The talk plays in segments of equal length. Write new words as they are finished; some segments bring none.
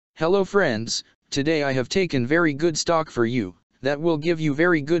Hello friends, today I have taken very good stock for you, that will give you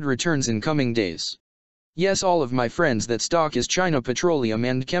very good returns in coming days. Yes, all of my friends, that stock is China Petroleum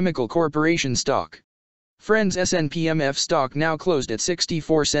and Chemical Corporation stock. Friends, SNPMF stock now closed at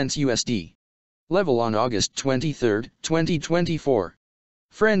 64 cents USD. Level on August 23, 2024.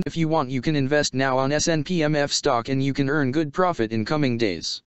 Friend, if you want you can invest now on SNPMF stock and you can earn good profit in coming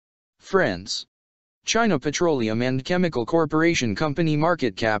days. Friends, China Petroleum and Chemical Corporation company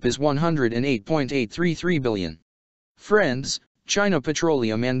market cap is 108.833 billion. Friends, China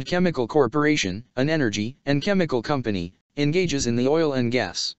Petroleum and Chemical Corporation, an energy and chemical company, engages in the oil and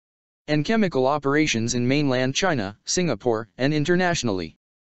gas and chemical operations in mainland China, Singapore, and internationally.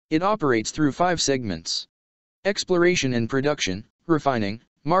 It operates through 5 segments: exploration and production, refining,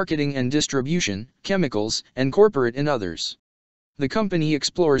 marketing and distribution, chemicals, and corporate and others. The company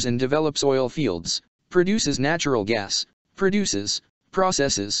explores and develops oil fields, produces natural gas, produces,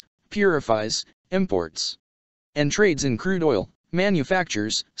 processes, purifies, imports, and trades in crude oil,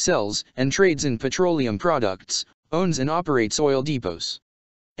 manufactures, sells, and trades in petroleum products, owns and operates oil depots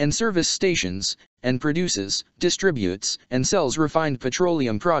and service stations, and produces, distributes, and sells refined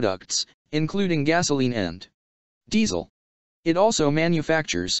petroleum products, including gasoline and diesel. It also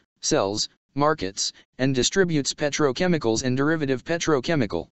manufactures, sells, markets, and distributes petrochemicals and derivative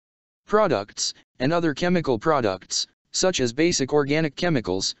petrochemical products, and other chemical products, such as basic organic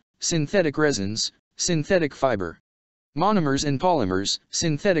chemicals, synthetic resins, synthetic fiber, monomers and polymers,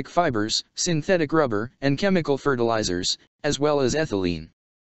 synthetic fibers, synthetic rubber, and chemical fertilizers, as well as ethylene.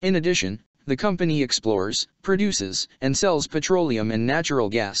 In addition, the company explores, produces, and sells petroleum and natural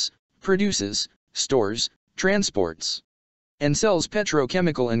gas, produces, stores, transports, and sells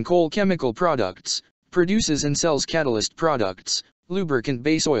petrochemical and coal chemical products, produces and sells catalyst products, lubricant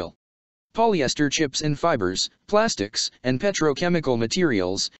base oil, polyester chips and fibers, plastics, and petrochemical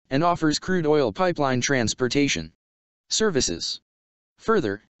materials, and offers crude oil pipeline transportation services.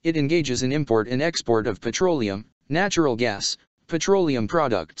 Further, it engages in import and export of petroleum, natural gas, petroleum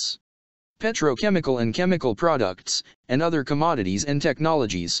products, petrochemical and chemical products, and other commodities and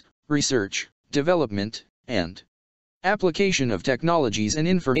technologies, research, development, and application of technologies and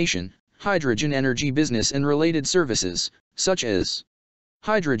information, hydrogen energy business and related services, such as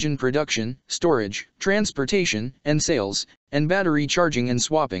hydrogen production, storage, transportation, and sales, and battery charging and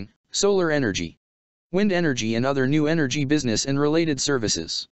swapping, solar energy, wind energy and other new energy business and related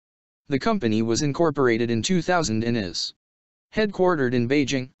services. The company was incorporated in 2000 and is headquartered in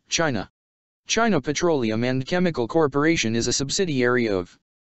Beijing, China. China Petroleum and Chemical Corporation is a subsidiary of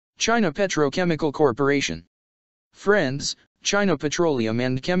China Petrochemical Corporation. Friends, China Petroleum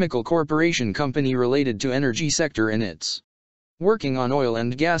and Chemical Corporation company related to energy sector and its working on oil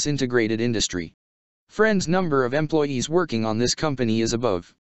and gas integrated industry. Friends, number of employees working on this company is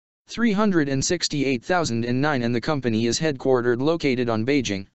above 368,009 and the company is headquartered located on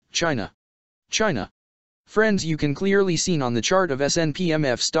Beijing, China. Friends, you can clearly seen on the chart of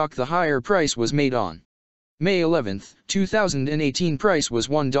SNPMF stock the higher price was made on May 11, 2018. Price was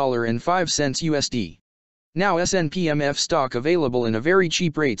 $1.05 USD. Now SNPMF stock available in a very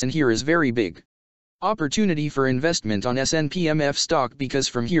cheap rates, and here is very big opportunity for investment on SNPMF stock because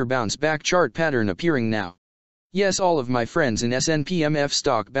from here bounce back chart pattern appearing now. Yes, all of my friends, in SNPMF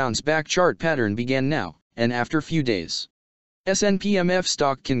stock bounce back chart pattern began now, and after few days SNPMF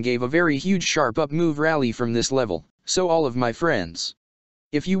stock can give a very huge sharp up move rally from this level. So all of my friends,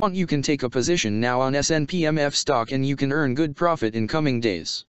 if you want you can take a position now on SNPMF stock and you can earn good profit in coming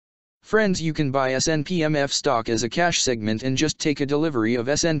days. Friends, you can buy SNPMF stock as a cash segment and just take a delivery of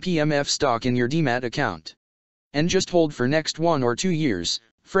SNPMF stock in your demat account and just hold for next 1 or 2 years.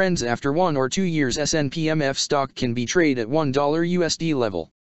 Friends, after 1 or 2 years SNPMF stock can be traded at $1 USD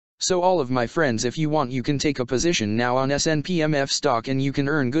level. So all of my friends, if you want you can take a position now on SNPMF stock and you can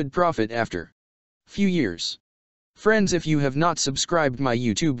earn good profit after few years. Friends, if you have not subscribed my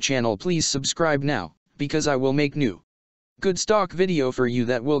YouTube channel, please subscribe now, because I will make new good stock video for you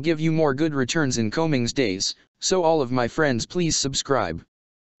that will give you more good returns in coming days. So all of my friends, please subscribe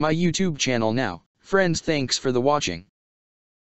my YouTube channel now. Friends, thanks for the watching.